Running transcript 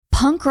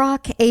Punk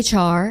Rock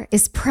HR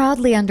is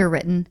proudly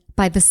underwritten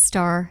by The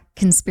Star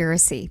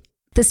Conspiracy.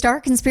 The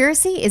Star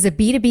Conspiracy is a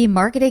B2B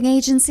marketing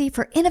agency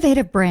for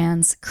innovative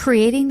brands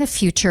creating the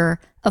future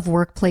of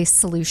workplace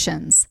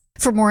solutions.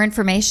 For more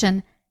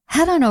information,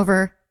 head on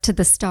over to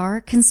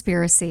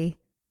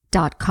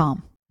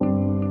thestarconspiracy.com.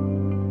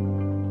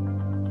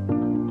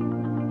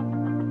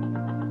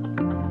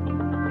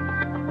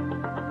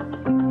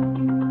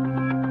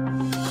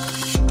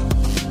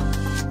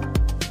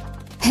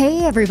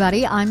 Hey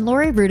everybody, I'm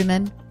Lori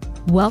Rudiman.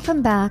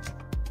 Welcome back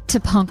to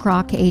Punk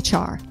Rock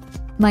HR.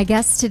 My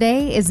guest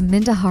today is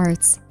Minda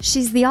Harts.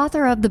 She's the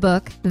author of the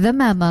book, The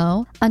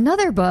Memo,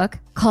 another book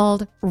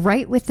called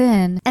Right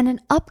Within, and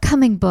an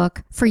upcoming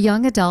book for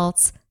young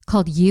adults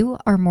called You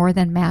Are More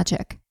Than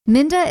Magic.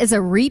 Minda is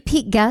a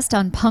repeat guest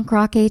on Punk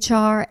Rock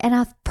HR and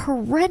a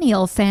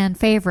perennial fan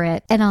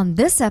favorite. And on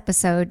this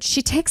episode,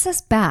 she takes us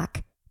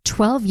back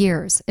 12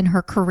 years in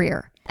her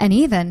career and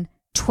even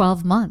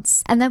 12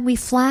 months. And then we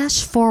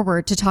flash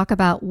forward to talk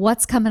about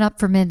what's coming up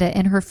for Minda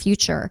in her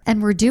future.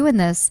 And we're doing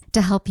this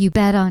to help you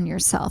bet on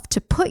yourself,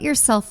 to put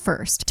yourself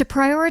first, to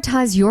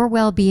prioritize your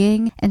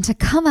well-being, and to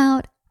come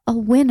out a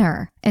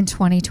winner in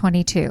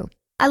 2022.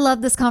 I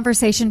love this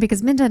conversation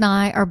because Minda and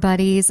I are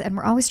buddies and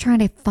we're always trying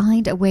to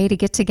find a way to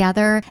get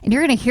together. And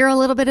you're going to hear a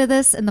little bit of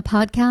this in the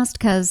podcast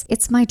because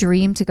it's my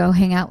dream to go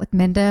hang out with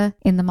Minda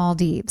in the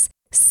Maldives.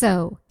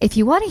 So if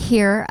you want to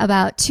hear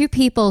about two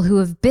people who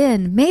have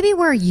been maybe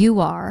where you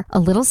are, a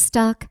little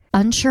stuck,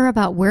 unsure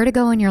about where to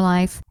go in your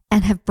life,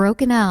 and have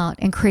broken out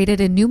and created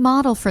a new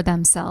model for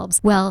themselves,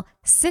 well,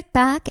 sit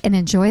back and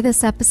enjoy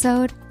this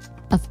episode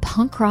of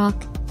Punk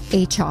Rock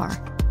HR.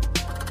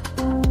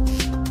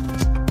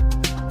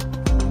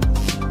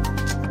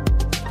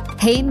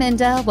 Hey,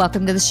 Minda,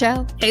 welcome to the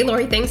show. Hey,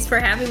 Lori, thanks for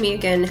having me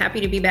again.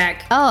 Happy to be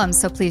back. Oh, I'm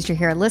so pleased you're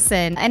here.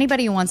 Listen,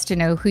 anybody who wants to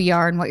know who you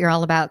are and what you're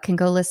all about can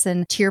go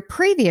listen to your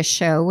previous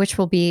show, which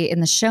will be in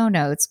the show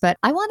notes. But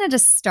I wanted to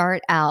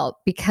start out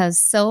because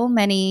so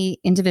many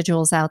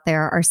individuals out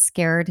there are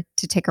scared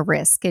to take a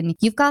risk. And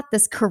you've got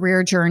this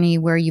career journey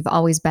where you've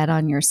always bet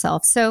on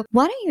yourself. So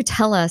why don't you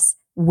tell us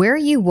where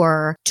you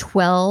were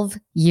 12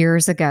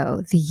 years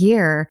ago? The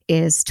year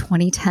is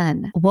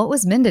 2010. What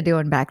was Minda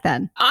doing back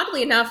then?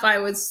 Oddly enough, I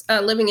was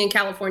living in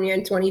California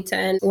in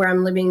 2010, where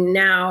I'm living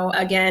now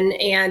again.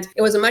 And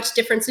it was a much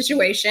different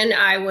situation.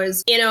 I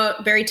was in a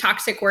very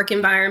toxic work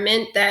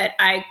environment that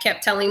I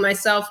kept telling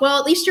myself, well,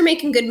 at least you're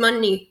making good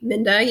money,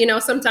 Minda. You know,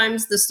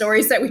 sometimes the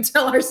stories that we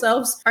tell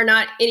ourselves are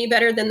not any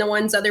better than the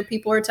ones other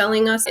people are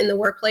telling us in the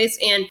workplace.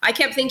 And I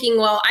kept thinking,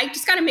 well, I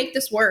just got to make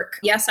this work.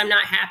 Yes, I'm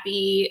not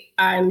happy.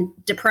 I'm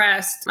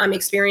depressed. I'm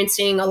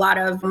experiencing a lot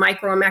of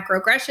micro and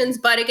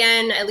macroaggressions, but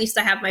again, at least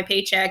I have my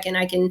paycheck and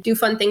I can do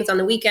fun things on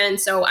the weekend.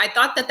 So I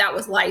thought that that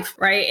was life,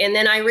 right? And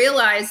then I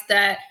realized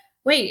that,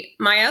 wait,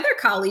 my other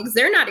colleagues,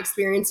 they're not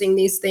experiencing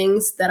these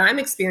things that I'm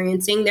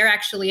experiencing. They're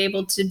actually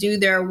able to do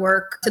their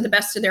work to the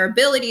best of their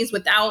abilities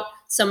without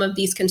some of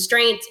these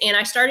constraints. And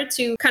I started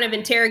to kind of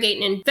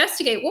interrogate and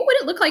investigate, what would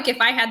it look like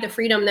if I had the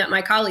freedom that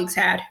my colleagues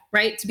had,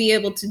 right? To be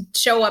able to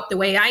show up the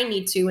way I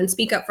need to and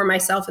speak up for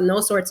myself and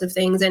those sorts of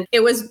things. And it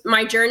was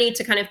my journey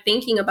to kind of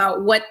thinking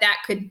about what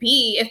that could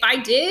be if I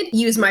did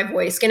use my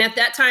voice. And at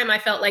that time, I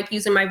felt like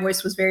using my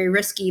voice was very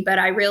risky, but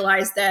I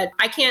realized that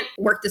I can't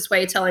work this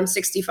way till I'm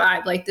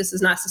 65. Like, this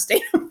is not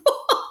sustainable.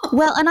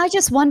 Well, and I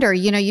just wonder,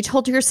 you know, you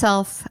told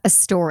yourself a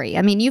story.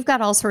 I mean, you've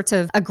got all sorts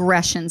of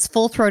aggressions,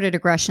 full-throated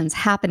aggressions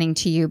happening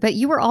to you, but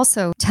you were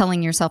also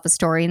telling yourself a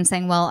story and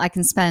saying, well, I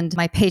can spend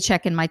my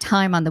paycheck and my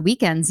time on the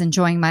weekends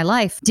enjoying my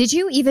life. Did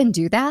you even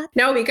do that?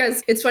 No,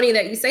 because it's funny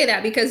that you say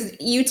that, because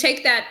you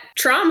take that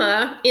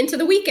trauma into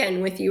the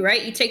weekend with you,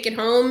 right? You take it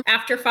home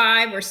after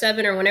 5 or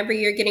 7 or whenever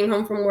you're getting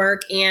home from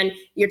work and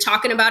you're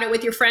talking about it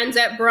with your friends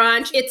at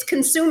brunch. It's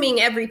consuming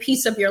every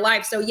piece of your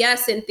life. So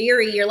yes, in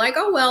theory, you're like,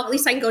 oh, well, at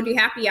least I can go do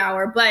happy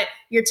hour, but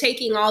you're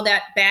taking all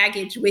that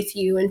baggage with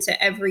you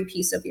into every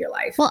piece of your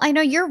life. Well, I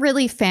know you're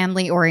really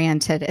family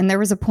oriented. And there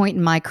was a point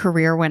in my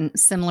career when,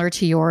 similar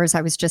to yours,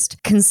 I was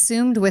just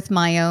consumed with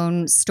my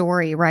own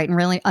story, right? And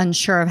really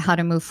unsure of how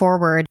to move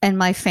forward. And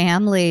my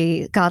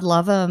family, God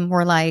love them,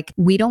 were like,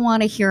 we don't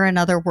want to hear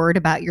another word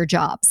about your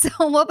job. So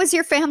what was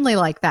your family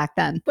like back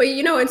then? Well,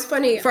 you know, it's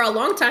funny. For a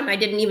long time, I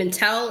didn't even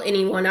tell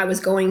anyone I was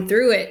going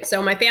through it.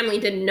 So my family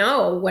didn't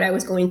know what I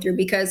was going through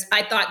because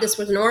I thought this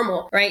was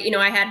normal, right? You know,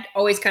 I had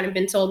always kind of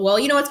been told,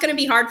 well, you know, it's going to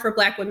be hard for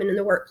Black women in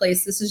the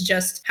workplace. This is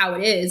just how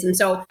it is. And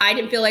so I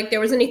didn't feel like there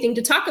was anything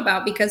to talk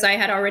about because I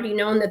had already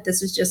known that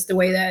this is just the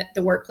way that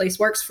the workplace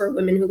works for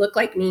women who look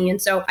like me.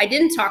 And so I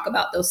didn't talk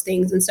about those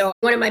things. And so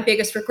one of my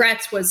biggest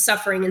regrets was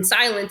suffering in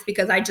silence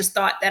because I just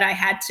thought that I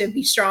had to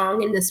be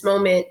strong in this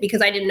moment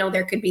because I didn't know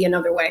there could be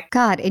another way.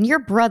 God, and your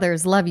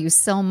brothers love you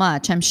so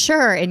much, I'm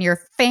sure, and your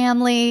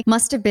family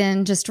must have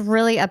been just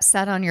really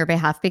upset on your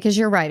behalf because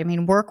you're right. I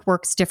mean, work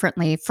works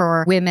differently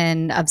for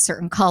women of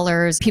certain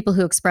colors, people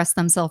who express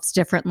themselves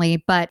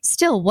differently, but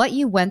still what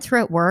you went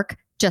through at work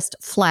just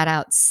flat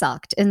out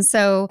sucked. And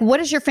so what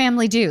does your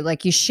family do?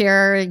 Like you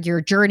share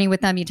your journey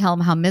with them, you tell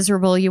them how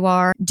miserable you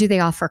are. Do they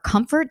offer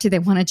comfort? Do they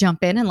want to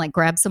jump in and like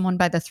grab someone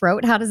by the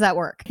throat? How does that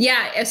work?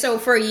 Yeah. So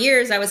for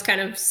years, I was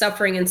kind of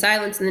suffering in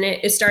silence, and then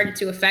it started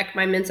to affect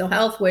my mental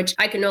health, which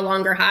I could no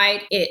longer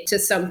hide it to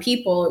some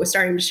people. It was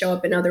starting to show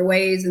up in other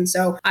ways. And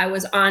so I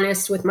was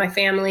honest with my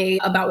family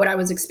about what I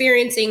was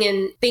experiencing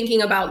and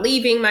thinking about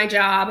leaving my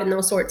job and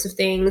those sorts of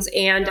things.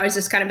 And I was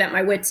just kind of at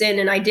my wit's end,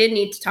 and I did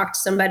need to talk to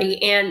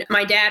somebody. And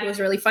my dad was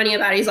really funny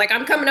about it. He's like,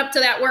 I'm coming up to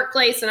that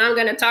workplace and I'm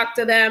going to talk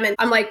to them. And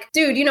I'm like,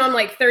 dude, I'm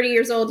like 30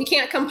 years old. You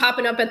can't come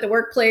popping up at the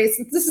workplace.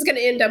 This is going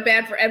to end up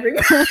bad for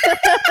everyone.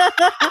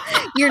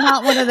 You're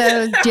not one of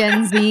those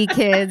Gen Z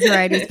kids,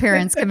 right? Whose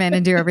parents come in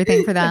and do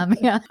everything for them.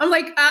 Yeah. I'm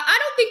like, I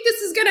don't think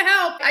this is going to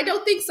help. I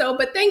don't think so,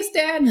 but thanks,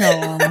 Dad.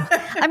 No.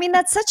 I mean,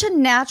 that's such a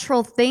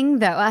natural thing,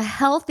 though, a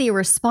healthy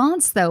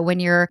response, though, when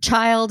your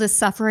child is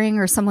suffering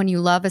or someone you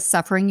love is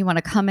suffering, you want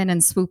to come in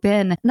and swoop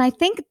in. And I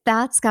think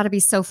that's got to be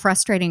so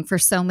frustrating for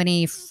so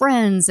many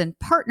friends and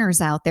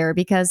partners out there,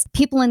 because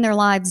people in their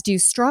lives do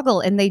struggle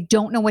and they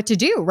don't know what to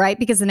do, right?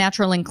 Because the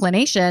natural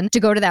inclination to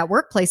go to that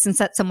workplace and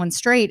set someone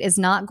straight is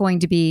not going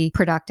to be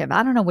productive.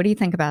 I don't know. What do you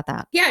think about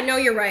that? Yeah, no,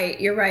 you're right.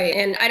 You're right.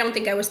 And I don't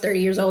think I was 30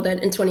 years old in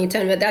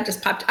 2010, but that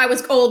just popped. I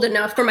was old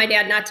enough for my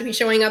dad not to be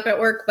showing up at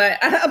work, but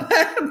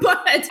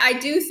I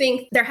do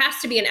think there has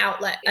to be an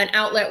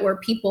outlet where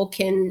people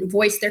can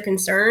voice their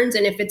concerns.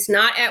 And if it's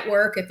not at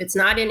work, if it's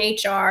not in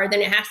HR,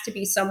 then it has to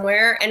be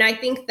somewhere. And I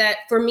think that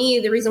for me,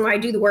 the reason why I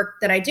do the work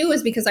that I do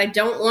is because I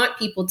don't want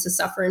people to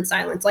suffer in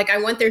silence. Like, I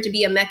want there to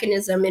be a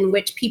mechanism in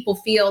which people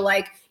feel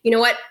like, you know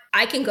what,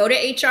 I can go to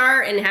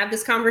HR and have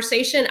this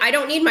conversation. I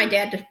don't need my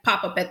dad to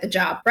pop up at the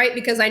job, right?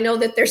 Because I know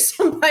that there's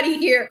somebody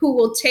here who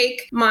will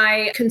take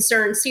my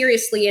concern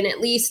seriously and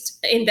at least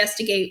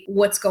investigate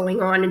what's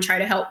going on and try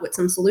to help with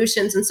some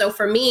solutions. And so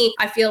for me,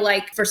 I feel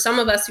like for some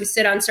of us who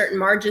sit on certain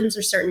margins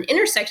or certain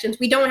intersections,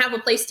 we don't have a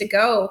place to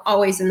go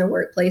always in the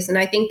workplace. And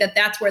I think that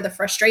that's where the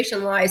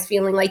frustration lies,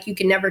 feeling like you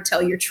can never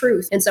tell your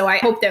truth. And so I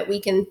hope that we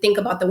can think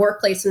about the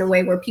workplace in a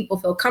way where people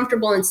feel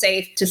comfortable and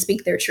safe to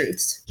speak their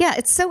truths. Yeah,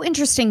 it's so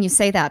interesting you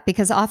say that,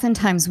 because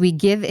oftentimes we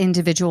give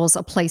individuals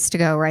a place to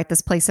go, right?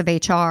 This place of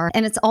HR.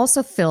 And it's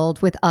also filled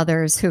with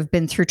others who have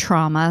been through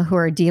trauma, who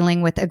are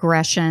dealing with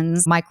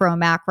aggressions, micro,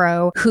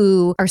 macro,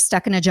 who are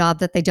stuck in a job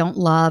that they don't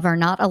love, are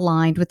not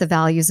aligned with the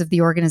values of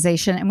the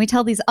organization. And we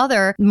tell these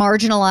other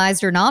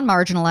marginalized or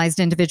non-marginalized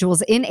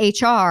individuals in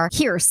HR,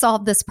 here,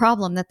 solve this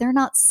problem that they're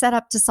not set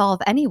up to solve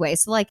anyway.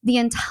 So like the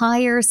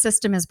entire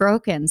system is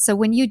broken. So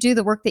when you do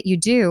the work that you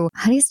do,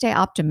 how do you stay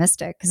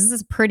optimistic? Because this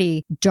is a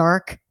pretty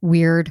dark,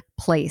 weird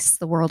place,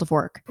 the world of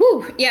work.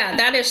 Whew, yeah,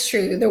 that is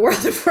true. The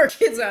world of work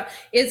is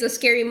a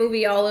scary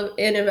movie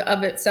in and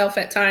of itself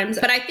at times.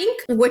 But I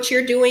think what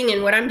you're doing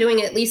and what I'm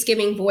doing, at least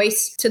giving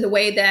voice to the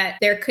way that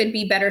there could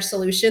be better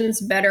solutions,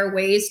 better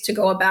ways to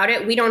go about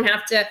it. We don't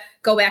have to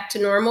go back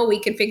to normal. We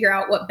can figure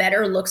out what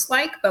better looks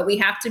like, but we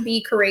have to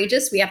be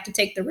courageous. We have to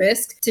take the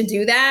risk to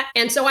do that.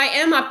 And so I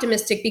am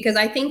optimistic because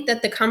I think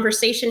that the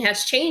conversation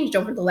has changed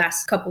over the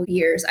last couple of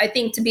years. I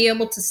think to be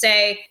able to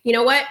say, you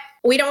know what?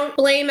 We don't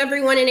blame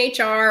everyone in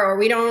HR or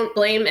we don't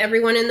blame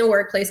everyone in the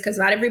workplace because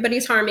not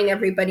everybody's harming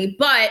everybody,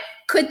 but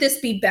could this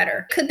be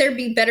better? Could there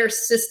be better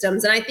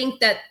systems? And I think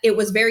that it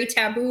was very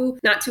taboo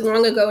not too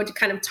long ago to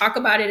kind of talk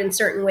about it in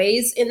certain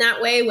ways in that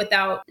way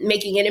without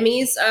making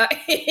enemies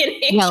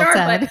in Well HR.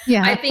 said. But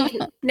Yeah. I think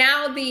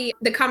now the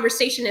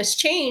conversation has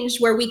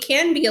changed where we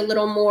can be a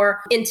little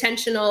more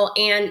intentional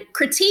and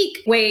critique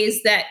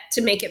ways that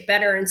to make it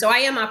better. And so I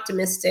am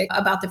optimistic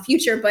about the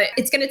future, but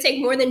it's going to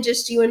take more than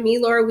just you and me,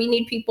 Laura. We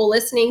need people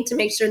listening to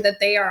make sure that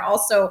they are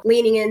also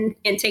leaning in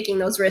and taking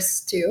those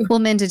risks too. Well,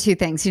 Minda, two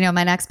things.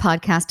 My next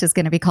podcast is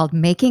going to be called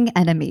Making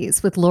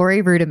Enemies with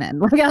Lori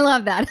Rudiman. Like, I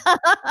love that.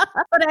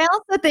 But I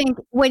also think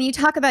when you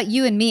talk about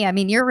you and me, I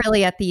mean, you're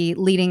really at the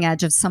leading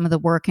edge of some of the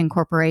work in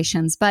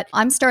corporations, but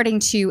I'm starting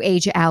to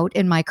age out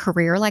in my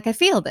career. Like, I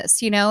feel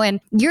this, and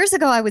years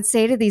ago, I would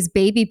say to these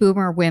baby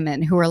boomer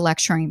women who are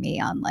lecturing me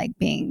on like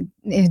being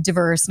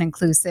diverse and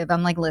inclusive,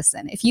 I'm like,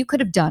 listen, if you could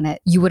have done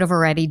it, you would have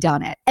already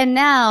done it. And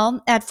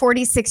now at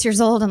 46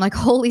 years old, I'm like,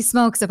 holy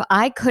smokes, if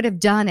I could have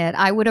done it,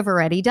 I would have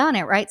already done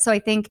it, right? So I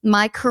think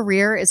my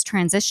career is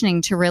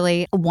transitioning to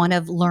really one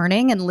of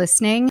learning and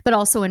listening, but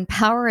also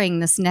empowering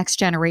this next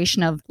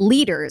generation of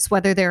leaders,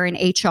 whether they're in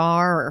HR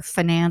or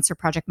finance or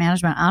project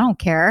management, I don't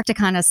care, to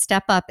kind of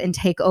step up and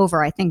take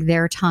over. I think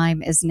their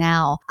time is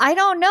now. I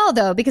don't know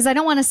though, because I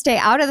don't want to stay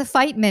out of the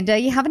fight, Minda.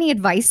 You have any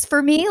advice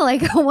for me?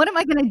 Like, what am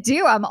I going to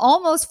do? I'm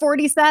almost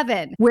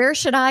 47. Where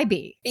should I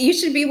be? You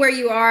should be where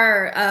you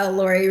are,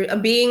 Lori,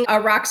 being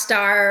a rock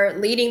star,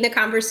 leading the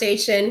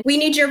conversation. We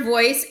need your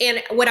voice.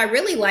 And what I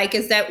really like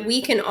is that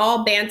we can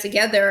all band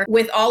together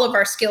with all of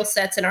our skill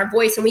sets and our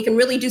voice, and we can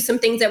really do some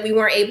things that we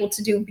weren't able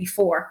to do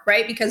before,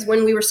 right? Because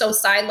when we were so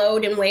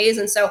siloed in ways.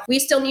 And so we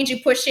still need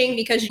you pushing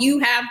because you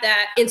have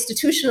that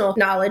institutional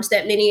knowledge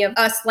that many of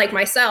us, like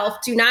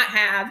myself, do not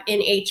have in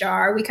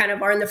HR. We kind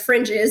of are in the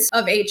fringes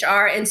of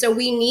HR. And so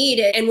we need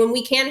it. And when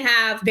we can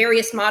have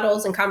various models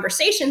models and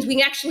conversations, we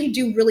can actually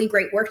do really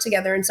great work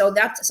together. And so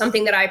that's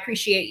something that I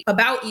appreciate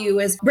about you,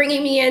 is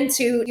bringing me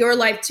into your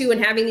life too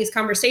and having these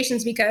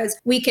conversations, because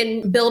we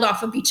can build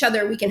off of each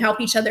other. We can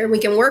help each other. We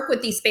can work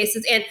with these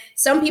spaces. And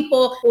some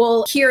people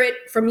will hear it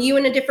from you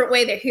in a different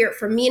way. They hear it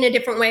from me in a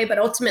different way, but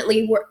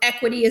ultimately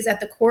equity is at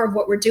the core of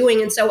what we're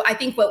doing. And so I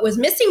think what was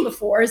missing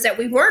before is that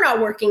we weren't all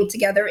working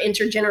together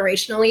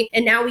intergenerationally.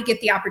 And now we get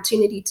the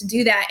opportunity to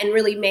do that and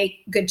really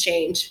make good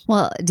change.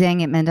 Well,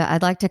 dang it, Minda,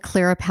 I'd like to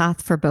clear a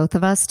path for both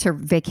of us to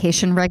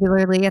vacation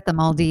regularly at the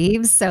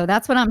Maldives. So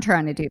that's what I'm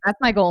trying to do. That's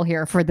my goal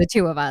here for the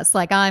two of us.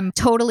 Like, I'm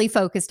totally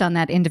focused on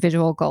that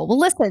individual goal. Well,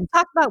 listen,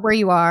 talk about where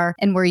you are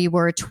and where you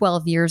were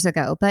 12 years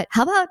ago. But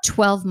how about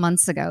 12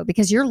 months ago?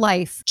 Because your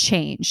life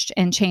changed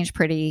and changed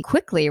pretty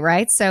quickly,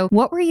 right? So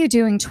what were you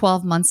doing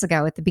 12 months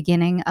ago at the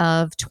beginning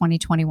of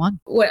 2021?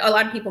 What a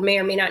lot of people may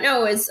or may not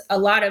know is a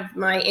lot of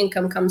my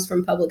income comes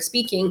from public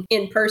speaking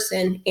in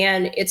person,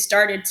 and it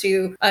started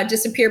to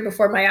disappear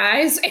before my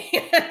eyes.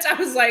 And I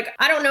was like,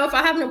 I don't know if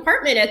I have an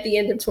apartment at the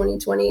end of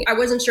 2020. I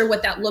wasn't sure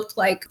what that looked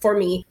like for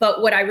me.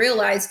 But what I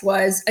realized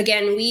was,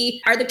 again,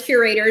 we are the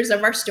curators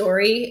of our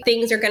story.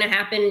 Things are going to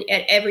happen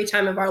at every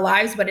time of our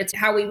lives, but it's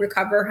how we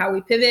recover, how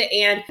we pivot.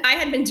 And I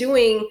had been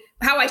doing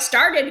how I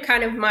started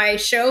kind of my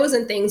shows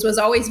and things was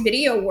always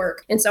video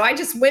work. And so I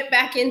just went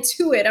back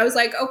into it. I was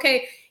like,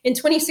 okay, in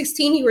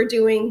 2016, you were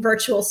doing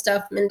virtual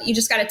stuff, and you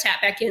just got to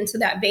tap back into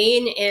that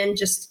vein and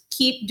just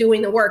keep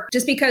doing the work.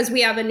 Just because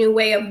we have a new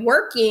way of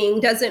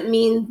working doesn't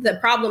mean the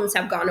problems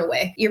have gone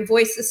away. Your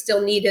voice is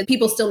still needed.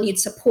 People still need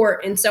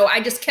support. And so I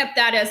just kept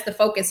that as the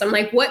focus. I'm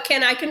like, what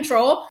can I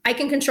control? I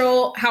can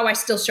control how I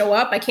still show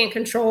up. I can't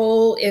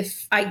control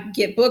if I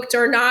get booked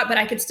or not, but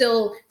I could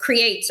still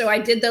create. So I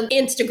did the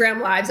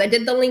Instagram lives. I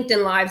did the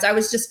LinkedIn lives. I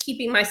was just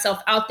keeping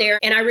myself out there.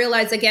 And I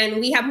realized, again,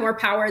 we have more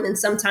power than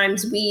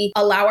sometimes we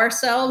allow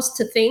ourselves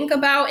to think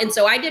about. And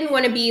so I didn't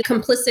want to be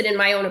complicit in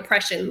my own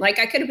oppression. Like,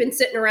 I could have been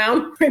sitting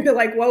around and be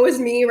like, woe is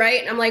me,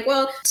 right? And I'm like,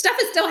 well, stuff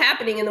is still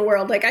happening in the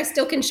world. Like, I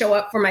still can show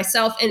up for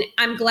myself. And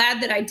I'm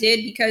glad that I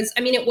did, because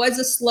I mean, it was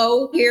a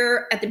slow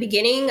year at the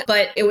beginning,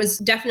 but it was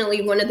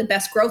definitely one of the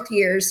best growth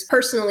years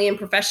personally and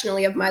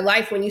professionally of my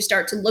life. When you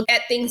start to look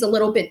at things a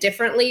little bit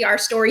differently, our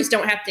stories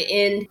don't have to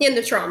end in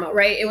the trauma,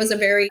 right? It was a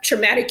very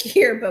traumatic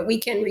year, but we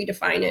can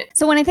redefine it.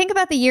 So when I think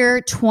about the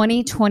year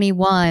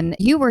 2021,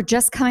 you were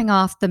just coming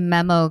off the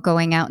memo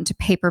going out into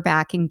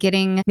paperback and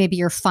getting maybe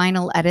your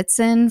final edits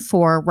in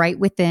for Right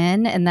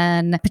Within, and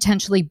then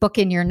potentially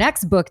booking your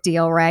next book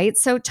deal, right?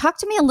 So talk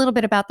to me a little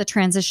bit about the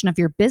transition of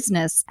your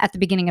business at the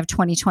beginning of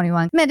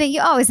 2021. Minda,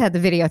 you always had the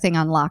video thing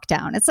on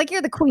lockdown. It's like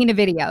you're the queen of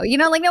video,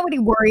 like nobody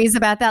worries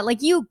about that.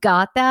 Like, you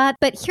got that,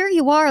 but here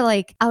you are,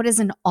 like, out as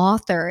an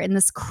author in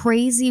this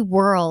crazy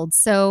world.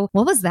 So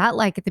what was that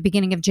like at the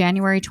beginning of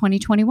January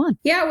 2021?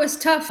 Yeah, it was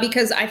tough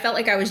because I felt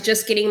like I was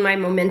just getting my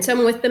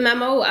momentum with the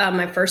memo,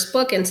 my first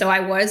book. And so I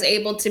was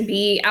able to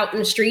be out in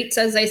the streets,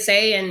 as they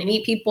say, and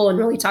meet people and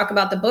really talk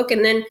about the book.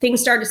 And then things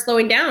started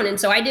slowing down. And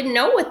so I didn't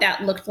know what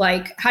that looked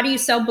like. How do you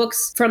sell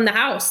books from the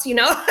house?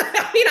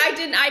 I mean,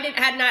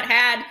 had not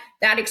had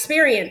that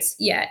experience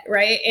yet,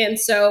 right? And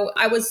so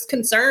I was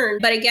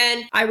concerned. But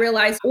again, I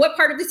realized, what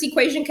part of this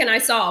equation can I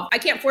solve? I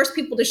can't force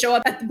people to show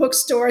up at the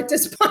bookstore at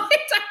this point.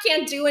 I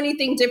can't do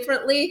anything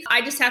differently.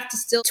 I just have to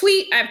still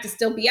tweet. I have to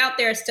still be out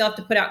there. I still have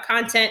to put out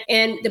content.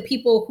 And the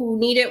people who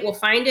need it will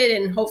find it.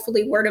 And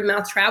hopefully word of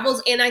mouth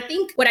travels. And I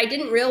think what I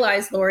didn't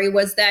realize, Lori,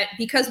 was that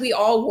because we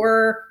all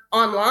were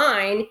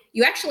online,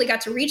 you actually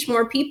got to reach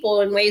more people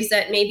in ways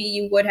that maybe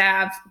you would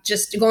have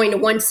just going to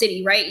one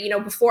city, right?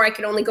 Before I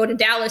could only go to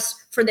Dallas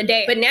for the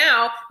day, but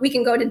now we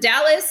can go to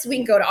Dallas, we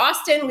can go to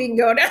Austin, we can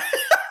go to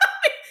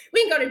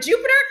we can go to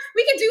Jupiter.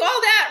 We can do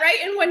all that, right,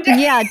 in one day.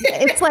 Yeah,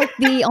 it's like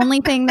the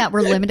only thing that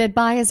we're limited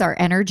by is our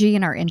energy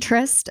and our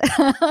interest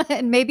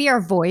and maybe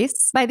our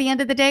voice by the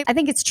end of the day. I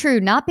think it's true.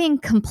 Not being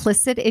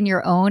complicit in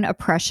your own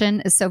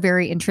oppression is so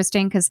very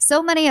interesting, because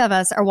so many of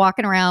us are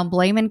walking around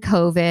blaming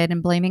COVID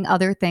and blaming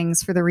other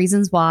things for the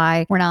reasons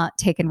why we're not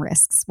taking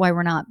risks, why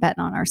we're not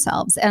betting on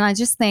ourselves. And I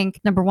just think,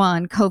 number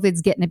one,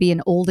 COVID's getting to be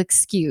an old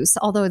excuse,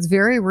 although it's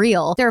very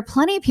real. There are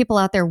plenty of people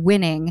out there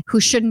winning who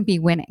shouldn't be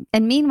winning.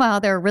 And meanwhile,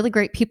 there are really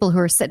great people who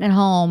are sitting at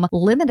home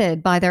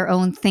limited by their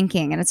own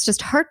thinking. And it's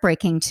just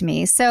heartbreaking to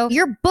me. So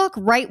your book,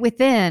 Right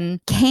Within,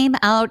 came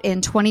out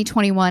in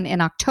 2021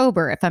 in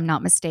October, if I'm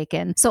not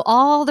mistaken. So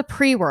all the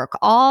pre-work,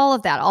 all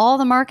of that, all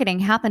the marketing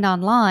happened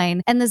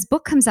online. And this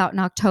book comes out in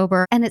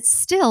October, and it's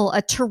still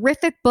a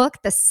terrific book.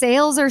 The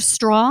sales are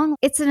strong.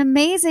 It's an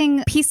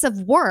amazing piece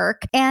of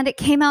work. And it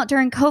came out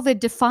during COVID,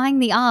 defying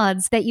the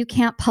odds that you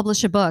can't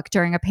publish a book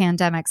during a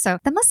pandemic. So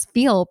that must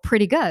feel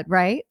pretty good,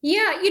 right?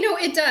 Yeah,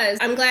 it does.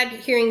 I'm glad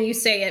hearing you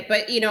say it.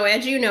 But,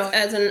 as you know,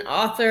 as an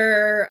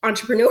author,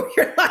 entrepreneur,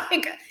 you're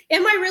like,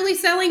 am I really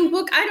selling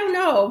book? I don't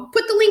know.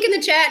 Put the link in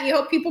the chat and you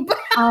hope people buy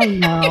it. I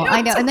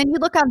know. And then you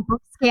look on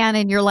BookScan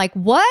and you're like,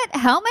 what?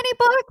 How many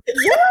books?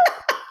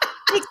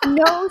 makes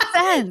no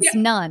sense.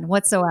 Yeah. None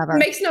whatsoever.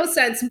 Makes no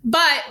sense.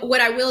 But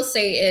what I will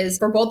say is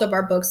for both of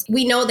our books,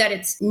 we know that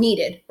it's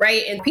needed,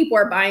 right? And people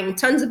are buying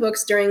tons of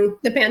books during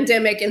the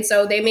pandemic. And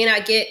so they may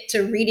not get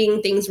to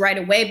reading things right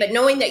away, but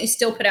knowing that you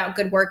still put out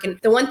good work. And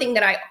the one thing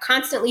that I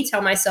constantly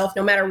tell myself,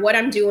 no matter what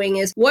I'm doing,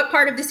 is what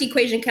part of this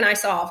equation can I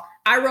solve?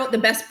 I wrote the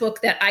best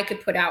book that I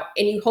could put out,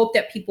 and you hope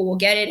that people will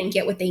get it and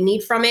get what they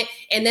need from it.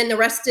 And then the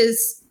rest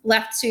is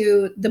left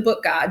to the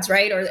book gods,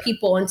 right? Or the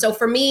people. And so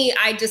for me,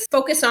 I just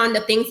focus on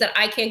the things that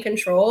I can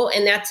control.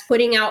 And that's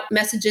putting out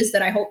messages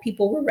that I hope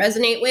people will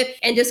resonate with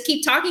and just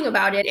keep talking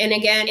about it. And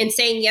again, and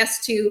saying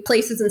yes to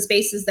places and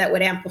spaces that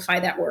would amplify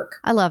that work.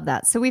 I love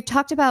that. So we've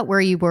talked about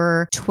where you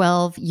were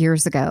 12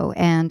 years ago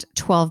and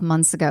 12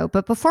 months ago.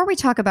 But before we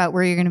talk about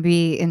where you're going to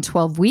be in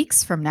 12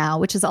 weeks from now,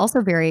 which is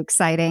also very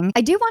exciting,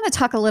 I do want to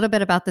talk a little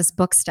bit about this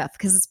book stuff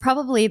because it's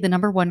probably the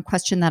number one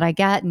question that I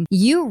get. And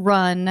you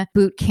run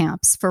boot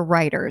camps for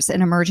writers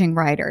and emerging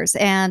writers.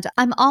 And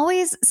I'm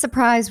always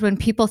surprised when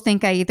people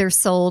think I either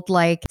sold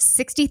like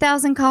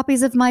 60,000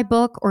 copies of my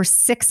book or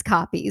 6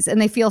 copies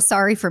and they feel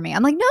sorry for me.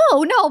 I'm like,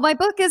 no, my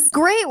book is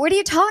great. What are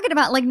you talking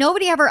about? Like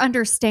nobody ever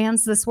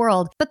understands this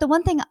world. But the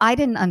one thing I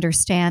didn't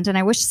understand, and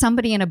I wish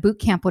somebody in a boot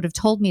camp would have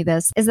told me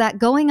this, is that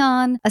going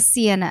on a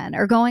CNN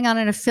or going on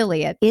an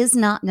affiliate is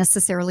not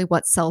necessarily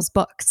what sells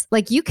books.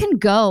 Like you can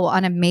go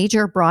on a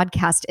major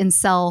broadcast and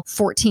sell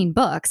 14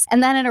 books,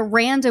 and then in a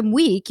random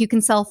week, you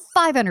can sell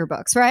 500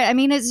 books, right? I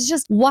mean, it's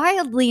just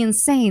wildly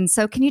insane.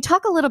 So can you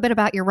talk a little bit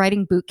about your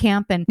writing boot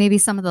camp and maybe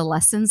some of the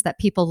lessons that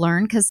people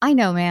learn? Because I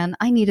know, man,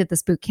 I needed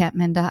this boot camp,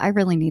 Minda. I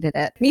really needed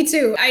it. Me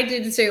too. I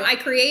did too. I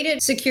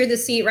created Secure the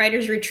Seat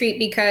Writers Retreat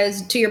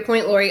because, to your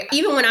point, Lori,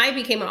 even when I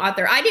became an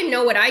author, I didn't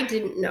know what I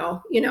didn't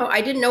know.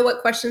 I didn't know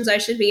what questions I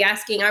should be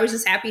asking. I was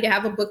just happy to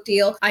have a book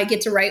deal. I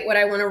get to write what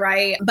I want to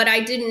write, but I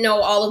didn't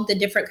know all of the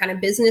different kind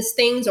of business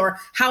things or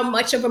how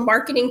much of a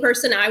marketing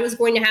person I was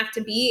going to have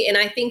to be. And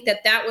I think that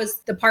that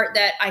was the part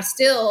that I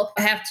still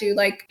have to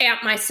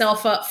amp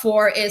myself up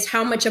for, is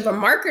how much of a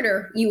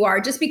marketer you are.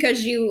 Just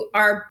because you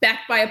are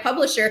backed by a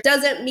publisher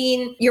doesn't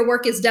mean your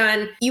work is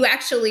done. You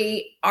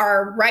actually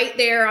are right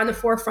there on the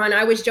forefront.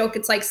 I always joke,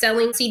 it's like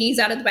selling CDs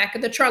out of the back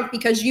of the trunk,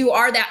 because you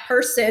are that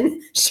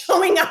person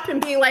showing up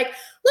and being like,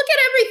 look at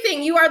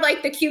everything. You are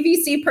like the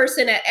QVC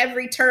person at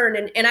every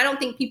turn. And I don't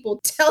think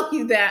people tell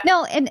you that.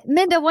 No, and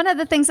Minda, one of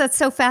the things that's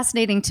so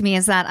fascinating to me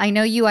is that I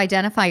know you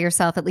identify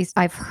yourself, at least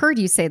I've heard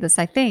you say this,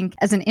 I think,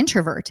 as an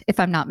introvert,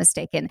 if I'm not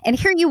mistaken. And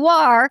here you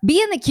are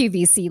being the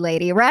QVC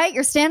lady, right?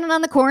 You're standing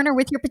on the corner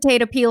with your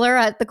potato peeler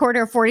at the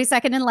corner of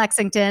 42nd and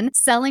Lexington,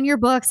 selling your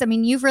books. I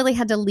mean, you've really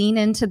had to lean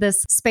into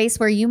this space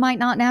where you might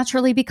not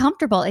naturally be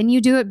comfortable, and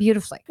you do it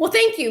beautifully. Well,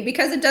 thank you,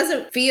 because it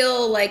doesn't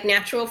feel like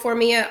natural for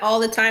me all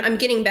the time. I'm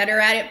getting better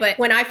at it. But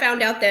when I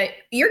found out that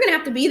you're going to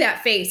have to be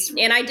that face,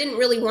 and I didn't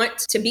really want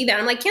to be that,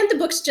 I'm like, can't the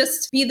books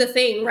just be the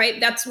thing, right?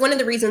 That's one of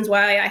the reasons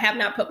why I have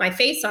not put my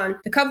face on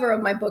the cover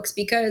of my books,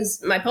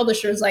 because my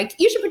publisher is like,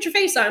 you should put your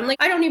face on. I'm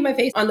like, I don't need my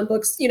face on the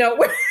books,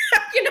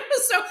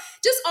 so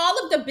just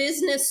all of the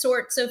business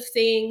sorts of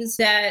things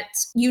that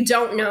you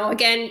don't know.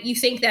 Again, you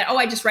think that,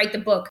 I just write the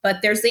book, but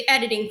there's the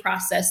editing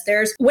process.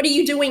 There's what are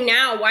you doing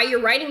now while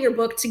you're writing your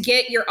book to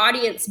get your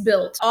audience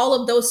built, all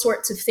of those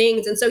sorts of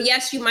things. And so,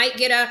 yes, you might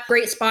get a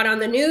great spot on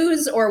the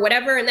news or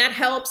whatever, and that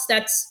helps.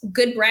 That's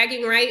good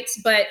bragging rights.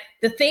 But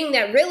the thing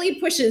that really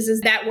pushes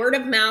is that word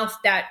of mouth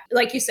that,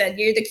 like you said,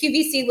 you're the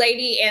QVC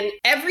lady and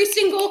every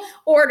single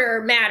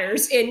order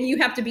matters, and you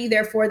have to be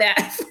there for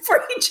that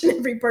for each and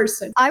every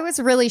person. I was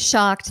really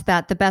shocked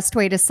that the best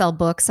way to sell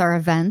books are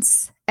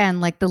events. And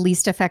like the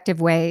least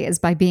effective way is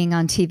by being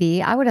on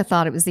TV. I would have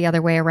thought it was the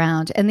other way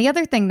around. And the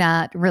other thing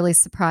that really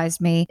surprised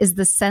me is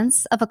the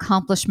sense of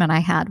accomplishment I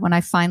had when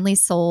I finally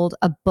sold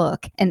a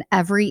book in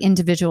every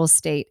individual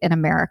state in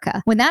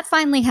America. When that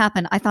finally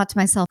happened, I thought to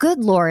myself, good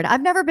Lord,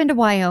 I've never been to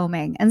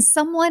Wyoming. And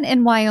someone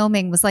in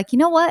Wyoming was like, you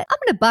know what? I'm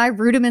going to buy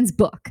Rudiman's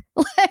book.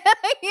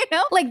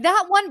 Like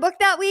that one book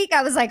that week,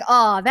 I was like,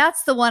 oh,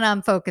 that's the one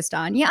I'm focused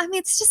on. Yeah, I mean,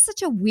 it's just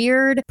such a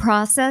weird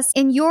process.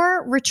 In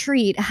your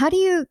retreat, how do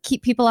you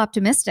keep people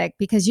optimistic?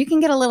 Because you can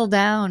get a little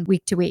down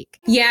week to week.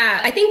 Yeah,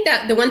 I think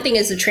that the one thing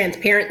is the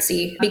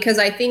transparency, because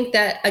I think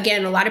that,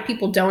 again, a lot of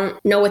people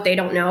don't know what they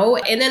don't know.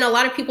 And then a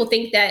lot of people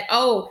think that,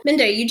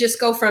 Minda, you just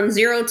go from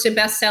zero to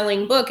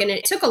best-selling book. And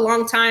it took a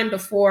long time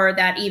before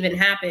that even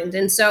happened.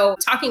 And so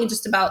talking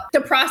just about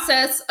the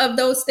process of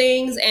those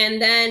things,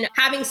 and then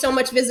having so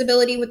much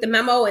visibility with the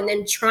memo, and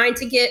then trying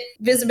to get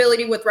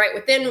visibility with Write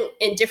Within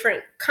in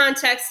different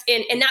contexts,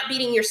 and not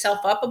beating yourself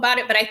up about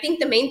it. But I think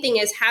the main thing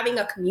is having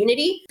a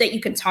community that you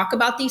can talk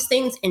about these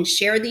things and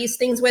share these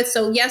things with.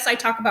 So yes, I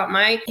talk about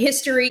my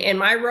history and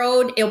my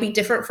road. It'll be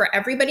different for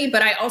everybody,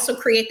 but I also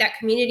create that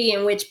community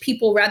in which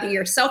people, whether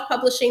you're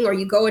self-publishing or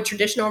you go a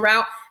traditional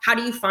route, how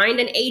do you find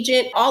an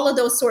agent, all of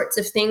those sorts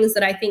of things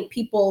that I think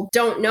people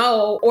don't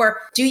know. Or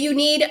do you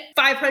need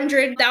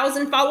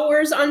 500,000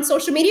 followers on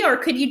social media, or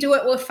could you do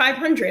it with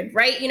 500,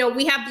 right?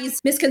 We have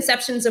these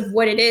misconceptions of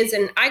what it is.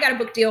 And I got a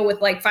book deal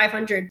with like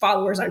 500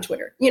 followers on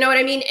Twitter. You know what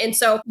I mean? And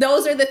so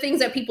those are the things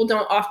that people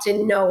don't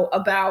often know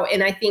about.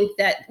 And I think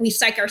that we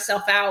psych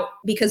ourselves out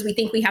because we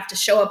think we have to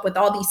show up with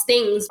all these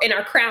things in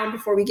our crown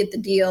before we get the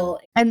deal.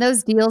 And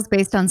those deals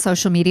based on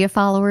social media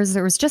followers,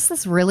 there was just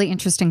this really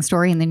interesting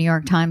story in the New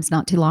York Times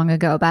not too long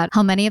ago about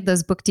how many of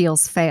those book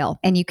deals fail.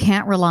 And you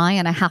can't rely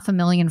on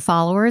 500,000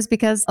 followers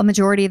because a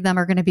majority of them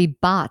are going to be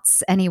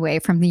bots anyway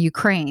from the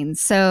Ukraine.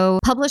 So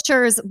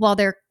publishers, while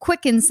they're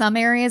quick in some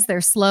areas,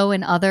 they're slow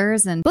in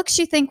others. And books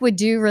you think would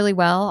do really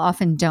well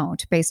often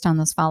don't based on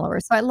those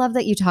followers. So I love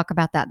that you talk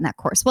about that in that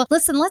course. Well,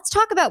 listen, let's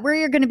talk about where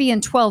you're going to be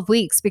in 12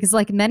 weeks, because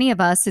like many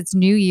of us, it's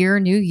new year,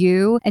 new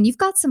you, and you've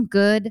got some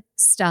good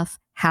stuff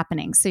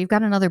happening. So you've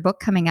got another book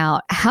coming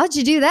out. How'd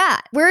you do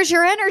that? Where's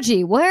your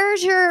energy?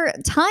 Where's your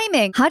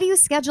timing? How do you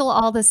schedule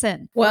all this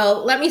in?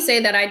 Well, let me say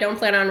that I don't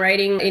plan on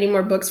writing any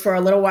more books for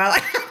a little while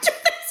after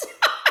this.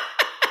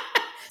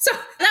 So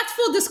that's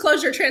full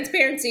disclosure.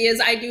 Transparency is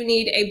I do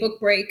need a book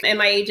break, and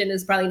my agent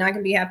is probably not going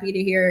to be happy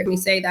to hear me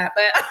say that,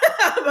 but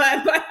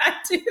I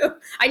do.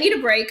 I need a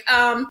break.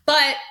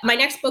 But my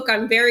next book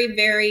I'm very,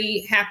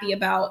 very happy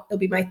about. It'll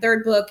be my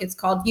third book. It's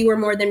called You Are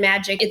More Than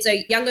Magic. It's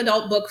a young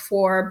adult book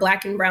for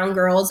Black and brown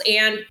girls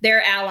and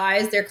their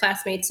allies, their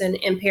classmates and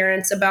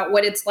parents, about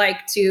what it's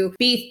like to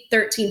be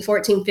 13,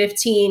 14,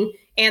 15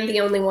 and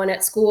the only one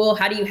at school.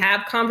 How do you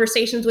have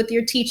conversations with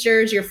your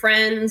teachers, your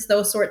friends,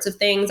 those sorts of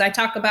things? I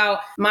talk about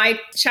my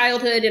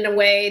childhood in a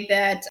way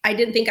that I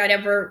didn't think I'd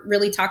ever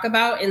really talk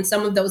about, and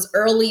some of those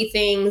early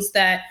things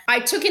that I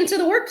took into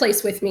the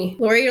workplace with me.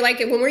 Lori, you're like,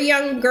 when we're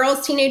young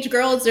girls, teenage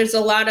girls, there's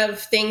a lot of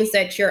things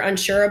that you're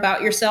unsure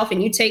about yourself,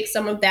 and you take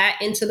some of that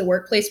into the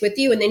workplace with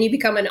you, and then you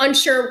become an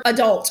unsure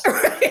adult.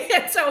 Right?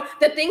 And so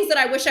the things that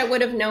I wish I would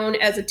have known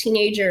as a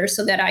teenager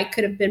so that I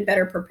could have been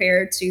better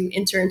prepared to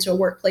enter into a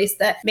workplace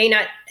that may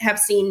not have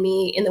seen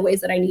me in the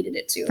ways that I needed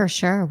it to. For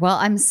sure. Well,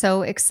 I'm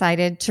so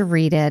excited to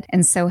read it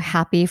and so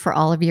happy for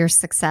all of your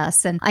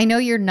success. And I know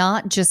you're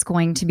not just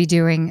going to be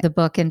doing the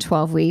book in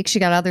 12 weeks. You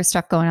got other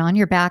stuff going on.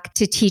 You're back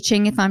to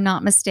teaching, if I'm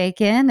not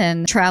mistaken,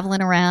 and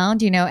traveling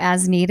around,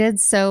 as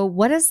needed. So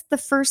what does the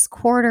first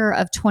quarter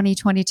of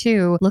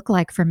 2022 look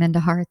like for Minda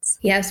Harts?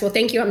 Yes. Well,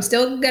 thank you. I'm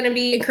still going to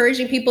be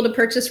encouraging people to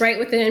purchase Right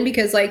Within,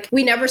 because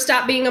we never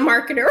stop being a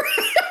marketer.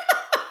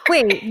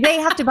 Wait, they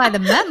have to buy the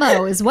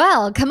memo as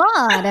well. Come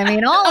on. I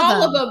mean,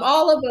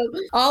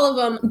 all of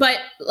them. But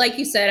like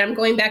you said, I'm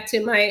going back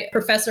to my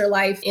professor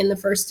life in the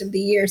first of the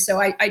year. So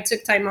I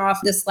took time off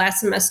this last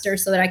semester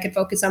so that I could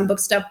focus on book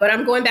stuff. But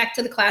I'm going back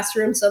to the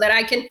classroom so that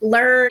I can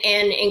learn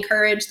and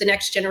encourage the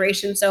next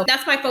generation. So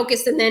that's my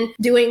focus. And then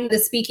doing the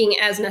speaking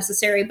as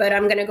necessary. But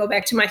I'm going to go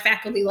back to my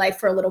faculty life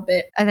for a little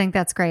bit. I think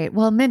that's great.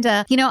 Well,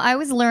 Minda, I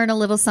always learn a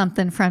little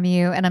something from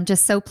you. And I'm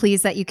just so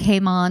pleased that you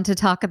came on to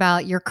talk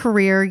about your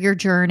career, your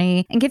journey,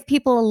 and give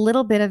people a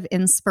little bit of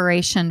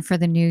inspiration for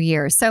the new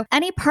year. So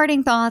any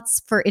parting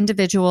thoughts for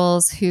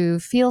individuals who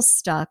feel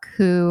stuck,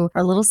 who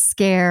are a little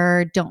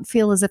scared, don't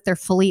feel as if they're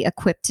fully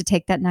equipped to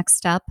take that next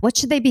step? What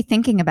should they be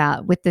thinking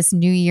about with this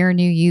New Year,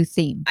 New You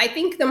theme? I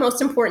think the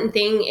most important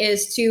thing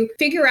is to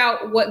figure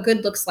out what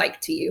good looks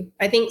like to you.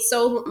 I think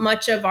so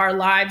much of our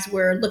lives,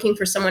 we're looking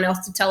for someone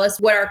else to tell us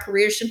what our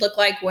careers should look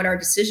like, what our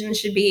decisions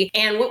should be,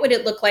 and what would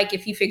it look like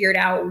if you figured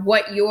out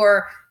what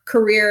your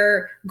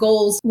career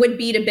goals would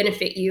be to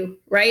benefit you,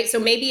 right? So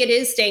maybe it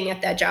is staying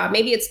at that job.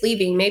 Maybe it's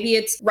leaving. Maybe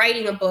it's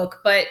writing a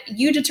book, but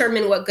you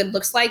determine what good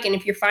looks like. And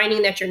if you're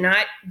finding that you're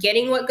not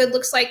getting what good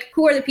looks like,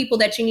 who are the people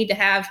that you need to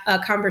have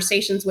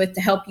conversations with to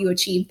help you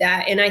achieve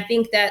that? And I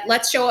think that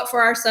let's show up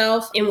for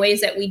ourselves in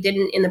ways that we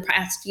didn't in the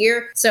past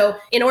year. So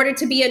in order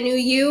to be a new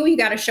you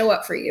got to show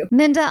up for you.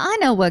 Minda, I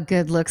know what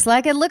good looks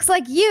like. It looks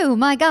like you.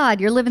 My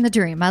God, you're living the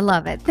dream. I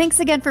love it. Thanks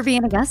again for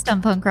being a guest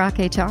on Punk Rock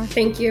HR.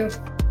 Thank you.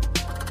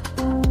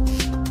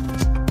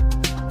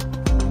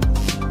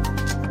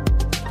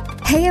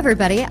 Hey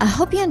everybody, I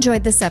hope you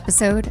enjoyed this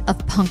episode of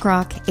Punk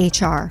Rock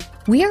HR.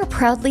 We are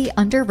proudly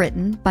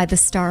underwritten by The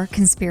Star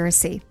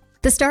Conspiracy.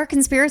 The Star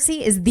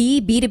Conspiracy is the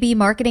B2B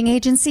marketing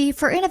agency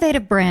for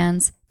innovative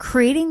brands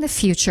creating the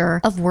future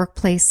of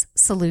workplace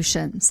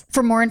solutions.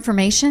 For more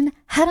information,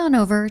 head on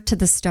over to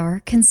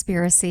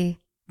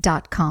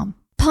thestarconspiracy.com.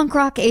 Punk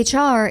Rock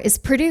HR is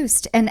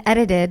produced and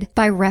edited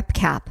by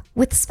RepCap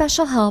with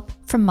special help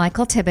from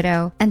Michael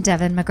Thibodeau and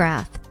Devin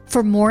McGrath.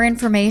 For more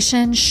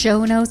information,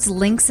 show notes,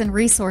 links, and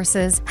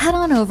resources, head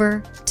on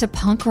over to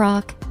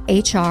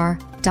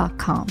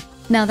punkrockhr.com.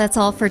 Now that's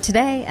all for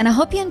today, and I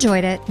hope you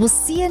enjoyed it. We'll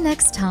see you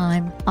next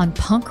time on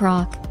Punk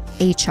Rock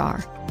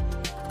HR.